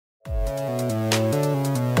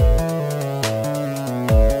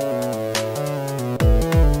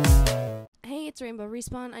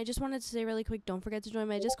Respawn. I just wanted to say really quick, don't forget to join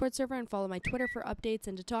my Discord server and follow my Twitter for updates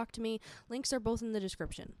and to talk to me. Links are both in the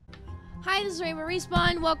description. Hi, this is Rainbow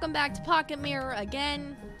Respawn. Welcome back to Pocket Mirror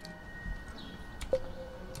again.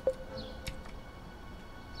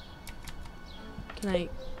 I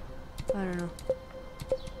don't know.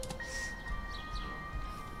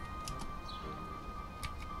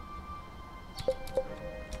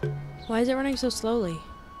 Why is it running so slowly?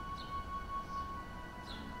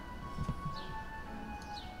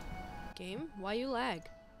 Game? Why you lag?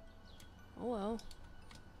 Oh well.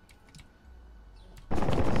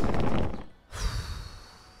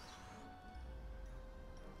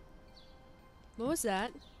 What was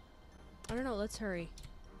that? I don't know, let's hurry.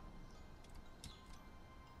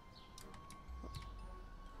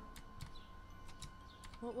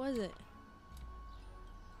 What was it?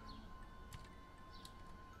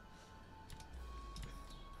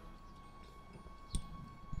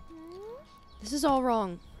 This is all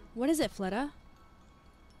wrong. What is it, Fleta?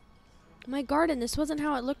 My garden, this wasn't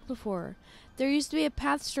how it looked before. There used to be a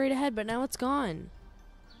path straight ahead, but now it's gone.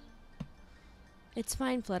 It's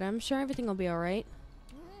fine, Fleta. I'm sure everything will be alright.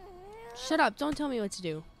 Shut up, don't tell me what to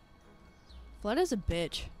do. Fleta's a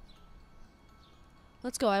bitch.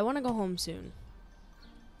 Let's go, I want to go home soon.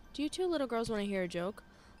 Do you two little girls want to hear a joke?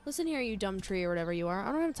 Listen here, you dumb tree or whatever you are.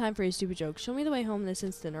 I don't have time for your stupid jokes. Show me the way home this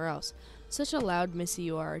instant or else. Such a loud missy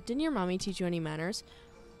you are. Didn't your mommy teach you any manners?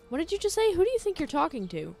 What did you just say? Who do you think you're talking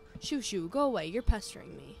to? Shoo shoo, go away. You're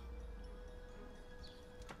pestering me.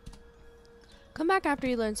 Come back after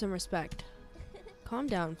you learn some respect. Calm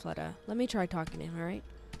down, Fleta. Let me try talking to him, alright?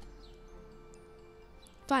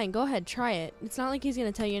 Fine, go ahead, try it. It's not like he's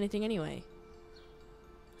gonna tell you anything anyway.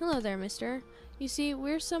 Hello there, mister. You see,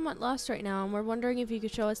 we're somewhat lost right now, and we're wondering if you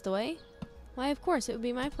could show us the way? Why, of course, it would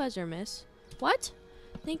be my pleasure, miss. What?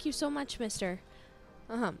 Thank you so much, mister.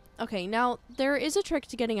 Okay, now, there is a trick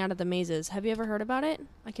to getting out of the mazes. Have you ever heard about it?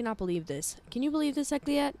 I cannot believe this. Can you believe this,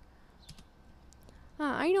 Egliette?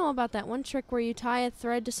 I know about that one trick where you tie a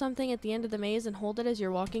thread to something at the end of the maze and hold it as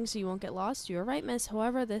you're walking so you won't get lost. You're right, miss.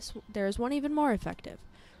 However, there is one even more effective.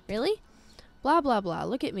 Really? Blah, blah, blah.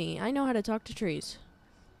 Look at me. I know how to talk to trees.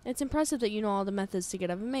 It's impressive that you know all the methods to get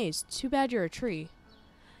out of a maze. Too bad you're a tree.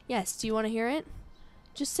 Yes, do you want to hear it?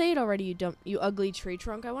 Just say it already, you ugly tree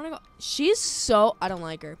trunk. I want to go. She's so... I don't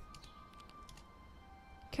like her.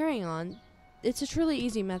 Carrying on. It's a truly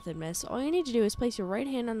easy method, miss. All you need to do is place your right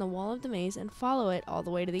hand on the wall of the maze and follow it all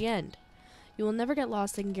the way to the end. You will never get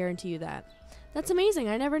lost, I can guarantee you that. That's amazing.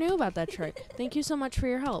 I never knew about that trick. Thank you so much for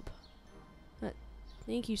your help.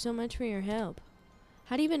 Thank you so much for your help.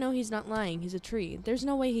 How do you even know he's not lying? He's a tree. There's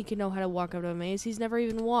no way he could know how to walk out of a maze. He's never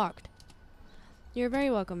even walked. You're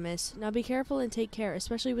very welcome, miss. Now be careful and take care,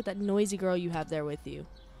 especially with that noisy girl you have there with you.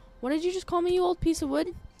 What did you just call me, you old piece of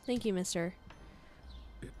wood? Thank you, mister.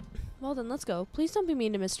 Well then, let's go. Please don't be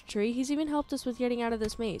mean to Mr. Tree. He's even helped us with getting out of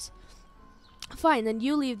this maze. Fine, then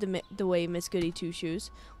you leave the way, Miss Goody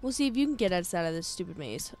Two-Shoes. We'll see if you can get us out of this stupid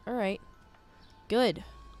maze. Alright. Good.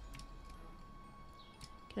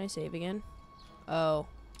 Can I save again? Oh.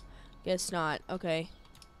 Guess not. Okay.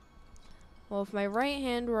 Well, if my right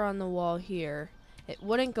hand were on the wall here, it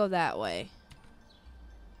wouldn't go that way.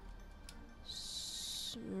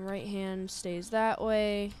 Right hand stays that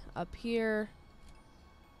way. Up here.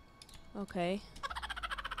 Okay.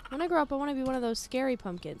 When I grow up, I want to be one of those scary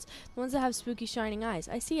pumpkins. The ones that have spooky shining eyes.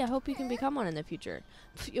 I see. I hope you can become one in the future.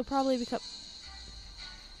 You'll probably become...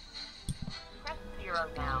 Press 0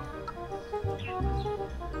 now.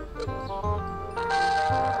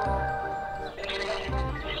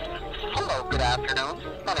 Hello, good afternoon.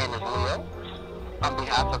 My name is Leo. On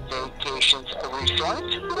behalf of Vacations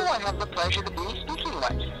Resorts, who do I have the pleasure to be speaking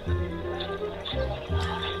with?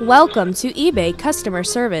 Welcome to eBay customer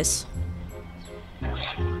service.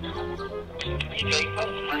 eBay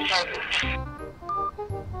customer service.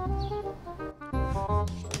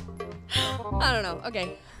 I don't know.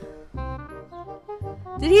 Okay.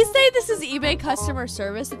 Did he say this is eBay customer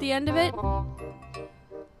service at the end of it?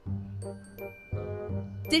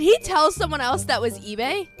 Did he tell someone else that was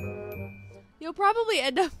eBay? You'll probably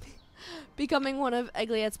end up becoming one of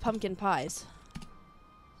Egliette's pumpkin pies.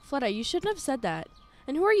 Fleta, you shouldn't have said that.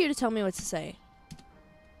 And who are you to tell me what to say?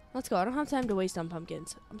 Let's go. I don't have time to waste on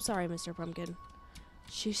pumpkins. I'm sorry, Mr. Pumpkin.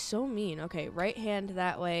 She's so mean. Okay, right hand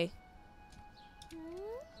that way.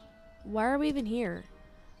 Why are we even here?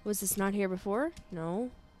 Was this not here before?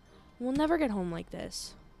 No. We'll never get home like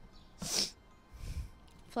this.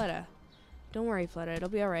 Fleta. Don't worry, Fleta. It'll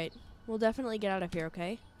be alright. We'll definitely get out of here,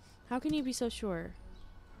 okay? How can you be so sure?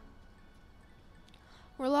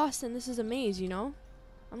 We're lost and this is a maze, you know?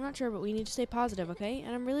 I'm not sure, but we need to stay positive, okay?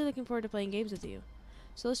 And I'm really looking forward to playing games with you.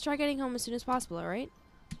 So let's try getting home as soon as possible, alright?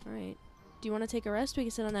 Alright. Do you want to take a rest? We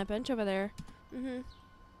can sit on that bench over there. Mm-hmm.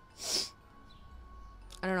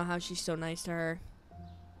 I don't know how she's so nice to her.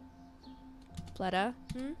 Fleta?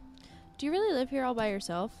 Do you really live here all by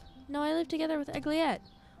yourself? No, I live together with Egliette.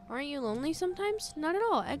 Aren't you lonely sometimes? Not at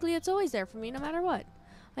all. Egliette's always there for me, no matter what.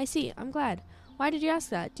 I see. I'm glad. Why did you ask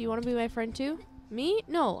that? Do you want to be my friend too? Me?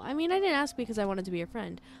 No. I mean, I didn't ask because I wanted to be your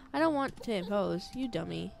friend. I don't want to impose. You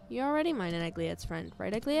dummy. You're already mine and Egliette's friend.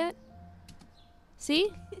 Right, Egliette?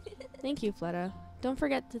 See? Thank you, Fleta. Don't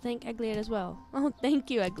forget to thank Egliette as well. Oh, thank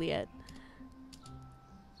you, Egliette.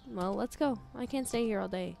 Well, let's go. I can't stay here all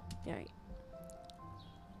day. Alright.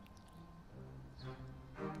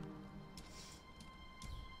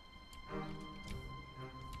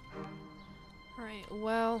 Alright,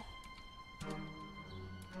 well...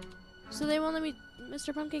 So they won't let me...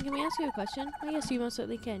 Mr. Pumpkin, can we ask you a question? Oh, yes, you most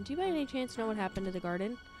certainly can. Do you by any chance know what happened to the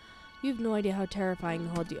garden? You have no idea how terrifying the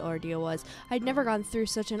whole ordeal was. I'd never gone through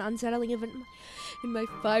such an unsettling event in my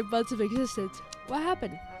 5 months of existence. What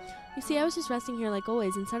happened? You see, I was just resting here like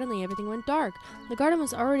always, and suddenly everything went dark. The garden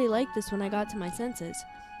was already like this when I got to my senses.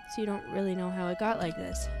 So you don't really know how it got like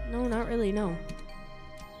this? No, not really, no.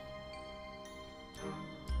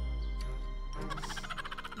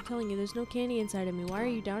 I'm telling you, there's no candy inside of me. Why are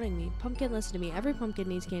you doubting me? Pumpkin, listen to me. Every pumpkin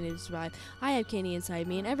needs candy to survive. I have candy inside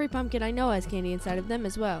me, and every pumpkin I know has candy inside of them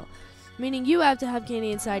as well. Meaning you have to have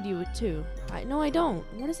candy inside you too. No, I don't.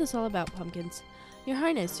 What is this all about, pumpkins? Your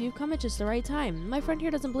Highness, you've come at just the right time. My friend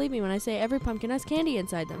here doesn't believe me when I say every pumpkin has candy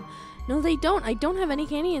inside them. No, they don't. I don't have any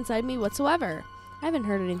candy inside me whatsoever. I haven't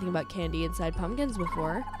heard anything about candy inside pumpkins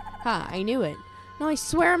before. Ha, I knew it. No, I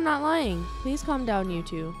swear I'm not lying. Please calm down, you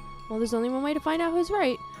two. Well, there's only one way to find out who's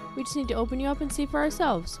right. We just need to open you up and see for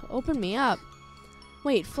ourselves. Open me up.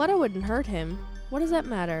 Wait, Fleta wouldn't hurt him. What does that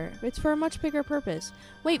matter? It's for a much bigger purpose.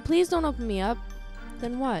 Wait, please don't open me up.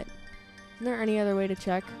 Then what? Isn't there any other way to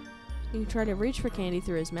check? You can try to reach for candy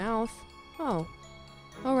through his mouth. Oh.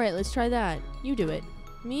 Alright, let's try that. You do it.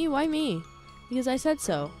 Me? Why me? Because I said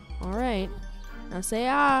so. Alright. Now say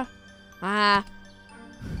ah. Ah.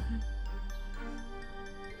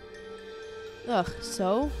 Ugh,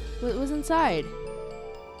 so? What was inside?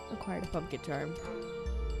 Acquired a pumpkin charm.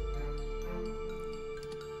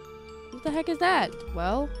 What the heck is that?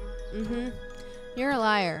 Well, you're a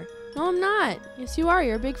liar. No, I'm not. Yes, you are.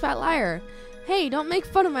 You're a big fat liar. Hey, don't make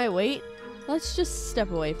fun of my weight. Let's just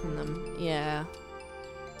step away from them. Yeah.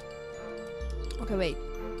 Okay, wait.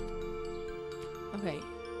 Okay.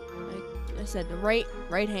 I said the right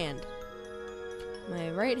hand.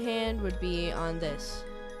 My right hand would be on this.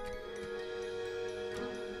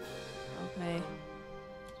 Okay.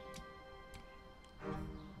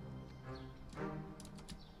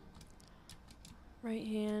 Right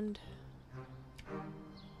hand.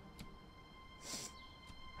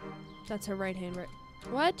 That's her right hand, right?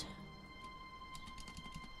 What?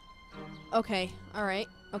 Okay, alright,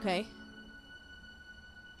 okay.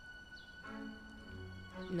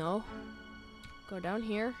 No. Go down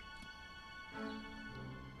here.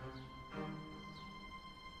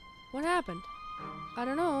 What happened? I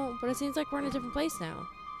don't know, but it seems like we're in a different place now.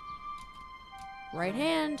 Right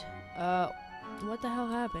hand. What the hell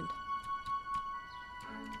happened?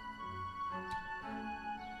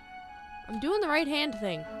 I'm doing the right hand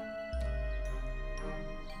thing.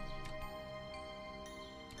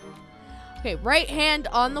 Okay, right hand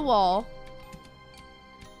on the wall.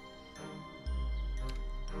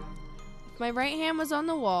 If my right hand was on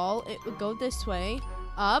the wall, it would go this way,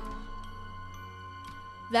 up,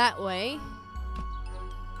 that way,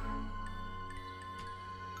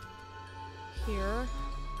 here,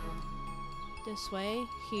 this way,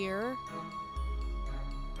 here,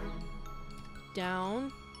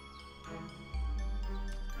 down,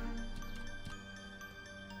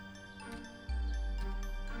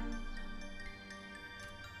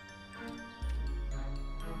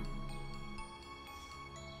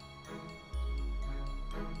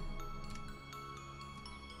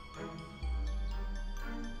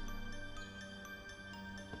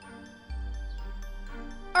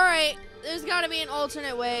 alright, there's gotta be an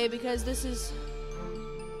alternate way because this is...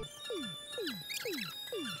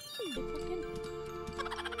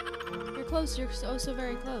 You're close, you're so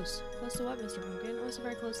very close. Close to what, Mr. Pumpkin? Oh, so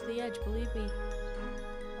very close to the edge, believe me.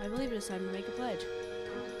 I believe it is time to make a pledge.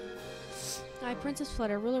 I, Princess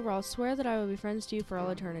Fleta, ruler of all, swear that I will be friends to you for all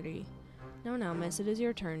eternity. Now, miss, it is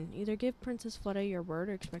your turn. Either give Princess Fleta your word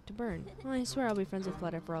or expect to burn. Well, I swear I'll be friends with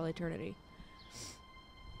Fleta for all eternity.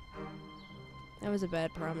 That was a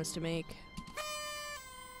bad promise to make.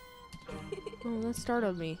 Oh, that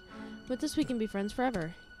startled me. With this we can be friends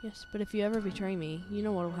forever. Yes, but if you ever betray me, you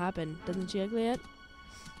know what will happen, doesn't she, Egliette?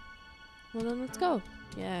 Well, then let's go.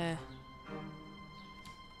 Yeah.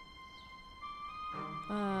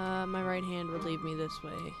 My right hand would lead me this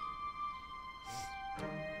way.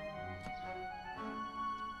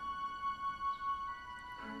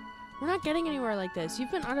 We're not getting anywhere like this.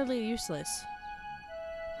 You've been utterly useless.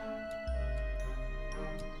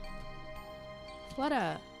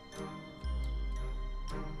 Flutta.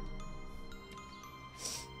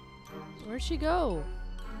 Where'd she go?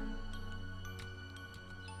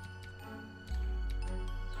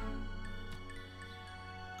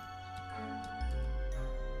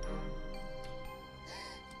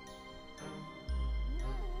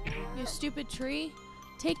 You stupid tree.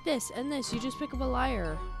 Take this and this. You just pick up a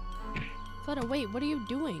liar. Flutta, wait, what are you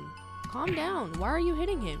doing? Calm down. Why are you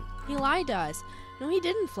hitting him? He lied to us. No, he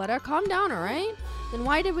didn't, Flutta. Calm down, alright? Then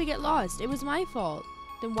why did we get lost? It was my fault.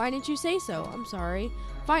 Then why didn't you say so? I'm sorry.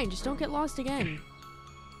 Fine, just don't get lost again.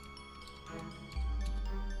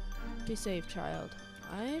 Be safe, child.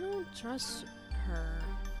 I don't trust her.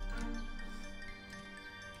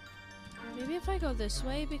 Maybe if I go this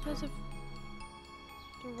way because of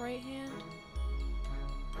the right hand.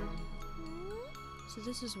 So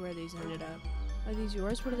this is where these ended up. Are these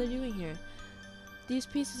yours? What are they doing here? These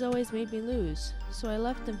pieces always made me lose, so I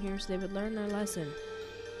left them here so they would learn their lesson.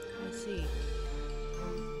 I see.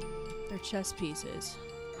 They're chess pieces.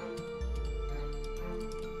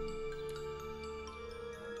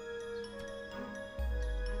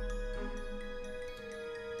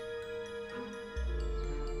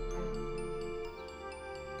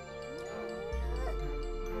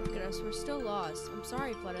 We're still lost. I'm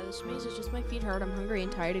sorry, Flutta. This maze is just my feet hurt. I'm hungry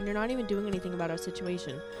and tired, and you're not even doing anything about our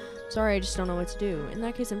situation. Sorry, I just don't know what to do. In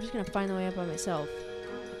that case, I'm just gonna find the way up by myself.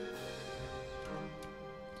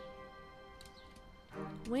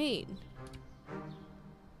 Wait.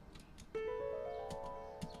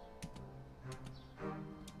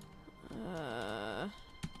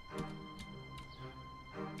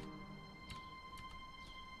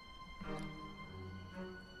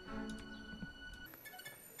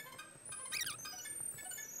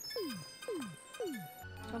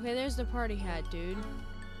 Okay, there's the party hat, dude.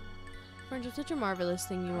 Friendship, such a marvelous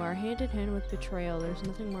thing you are. Hand in hand with betrayal. There's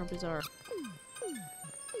nothing more bizarre.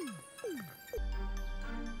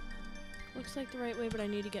 Looks like the right way, but I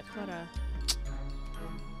need to get Flutta.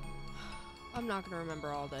 I'm not gonna remember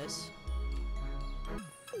all this.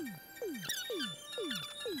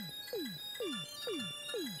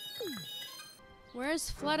 Where's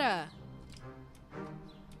Flutta?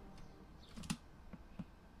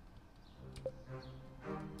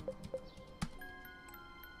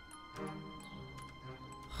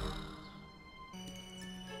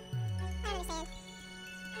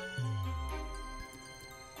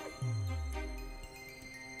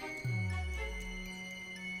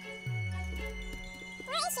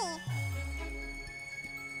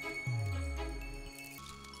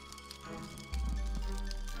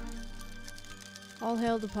 All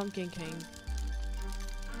hail the Pumpkin King.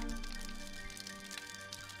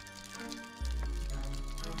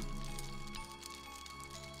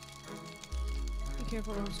 Be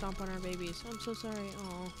careful, don't stomp on our babies. I'm so sorry.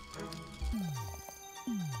 Aw.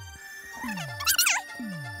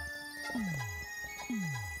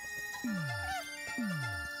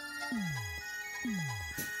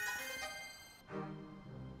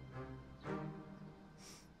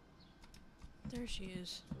 There she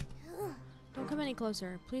is. Don't come any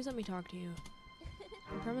closer. Please let me talk to you.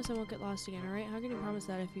 I promise I won't get lost again, alright? How can you promise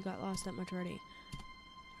that if you got lost that much already?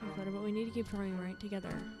 But we need to keep trying, right?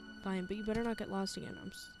 Together. Fine, but you better not get lost again.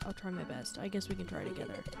 I'll try my best. I guess we can try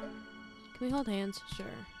together. Can we hold hands? Sure.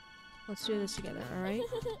 Let's do this together, alright?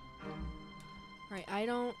 Alright, I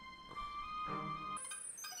don't...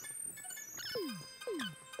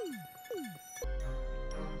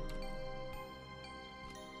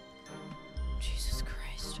 Jesus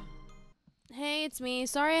Christ. Hey, it's me.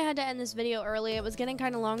 Sorry I had to end this video early. It was getting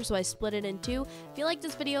kind of long, so I split it in two. If you like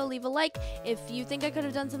this video, leave a like. If you think I could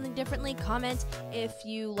have done something differently, comment. If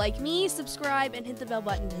you like me, subscribe and hit the bell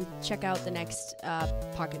button to check out the next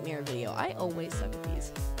pocket mirror video. I always suck at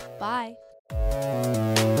these. Bye.